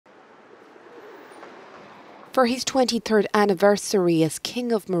For his 23rd anniversary as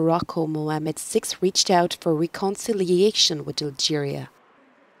King of Morocco, Mohamed VI reached out for reconciliation with Algeria.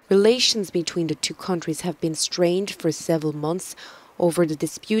 Relations between the two countries have been strained for several months over the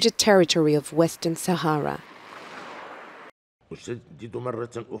disputed territory of Western Sahara.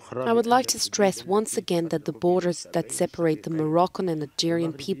 I would like to stress once again that the borders that separate the Moroccan and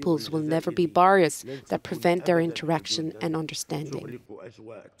Algerian peoples will never be barriers that prevent their interaction and understanding.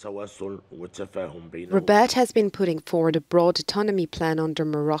 Rabat has been putting forward a broad autonomy plan under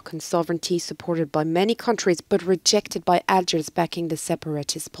Moroccan sovereignty, supported by many countries but rejected by Algiers backing the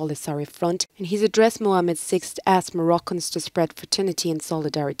separatist Polisario Front. In his address, Mohamed VI asked Moroccans to spread fraternity and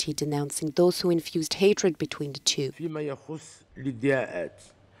solidarity, denouncing those who infused hatred between the two.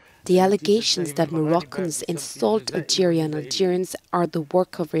 The allegations that Moroccans insult Algeria and Algerians are the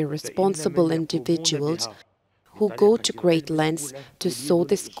work of irresponsible individuals who go to great lengths to sow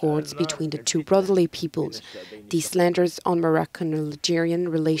discords between the two brotherly peoples. These slanders on Moroccan and Algerian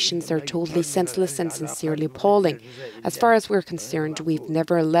relations are totally senseless and sincerely appalling. As far as we're concerned, we've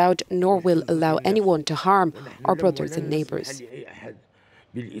never allowed nor will allow anyone to harm our brothers and neighbours.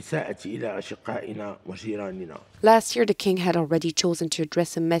 Last year, the king had already chosen to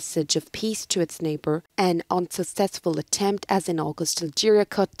address a message of peace to its neighbour, an unsuccessful attempt, as in August Algeria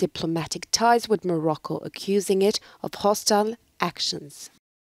cut diplomatic ties with Morocco, accusing it of hostile actions.